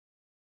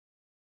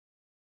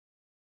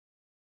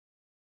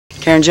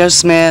Karen Jo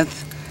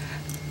Smith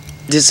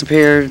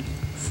disappeared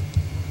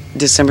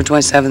December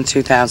 27,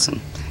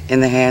 2000,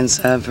 in the hands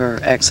of her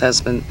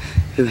ex-husband,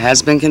 who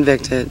has been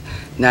convicted,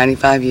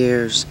 95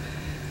 years.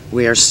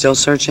 We are still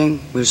searching.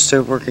 We're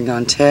still working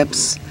on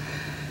tips.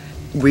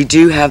 We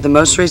do have the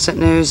most recent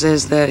news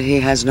is that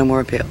he has no more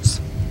appeals.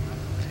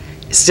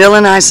 Still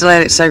in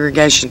isolated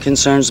segregation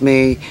concerns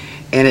me,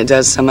 and it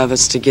does some of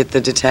us, to get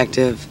the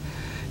detective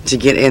to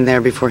get in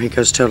there before he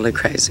goes totally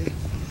crazy.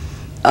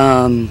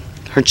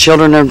 Her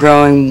children are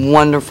growing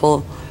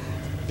wonderful.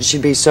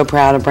 She'd be so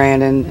proud of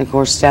Brandon. Of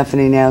course,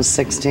 Stephanie now is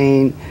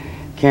 16.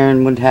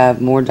 Karen would have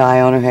more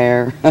dye on her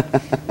hair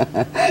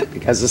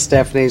because of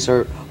Stephanie's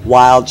her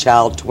wild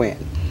child twin.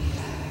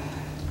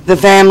 The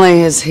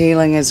family is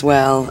healing as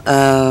well,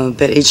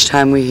 but each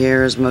time we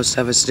hear, as most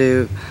of us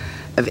do,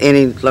 of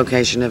any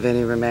location of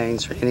any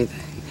remains or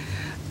anything,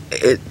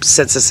 it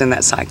sets us in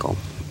that cycle.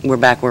 We're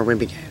back where we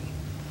began.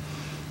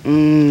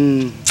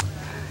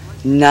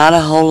 Not a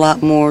whole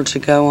lot more to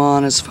go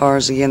on as far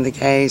as, again, the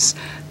case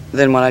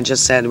than what I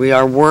just said. We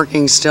are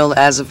working still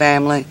as a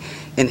family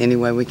in any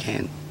way we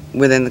can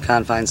within the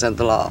confines of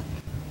the law.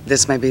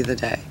 This may be the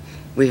day.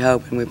 We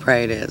hope and we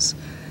pray it is.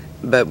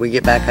 But we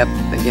get back up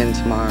again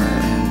tomorrow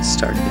and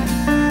start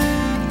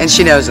again. And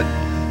she knows it.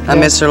 I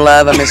miss her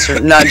love. I miss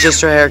her, not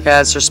just her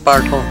haircuts, her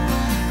sparkle,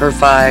 her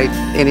fight,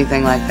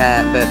 anything like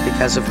that. But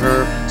because of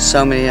her,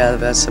 so many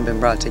of us have been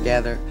brought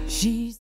together.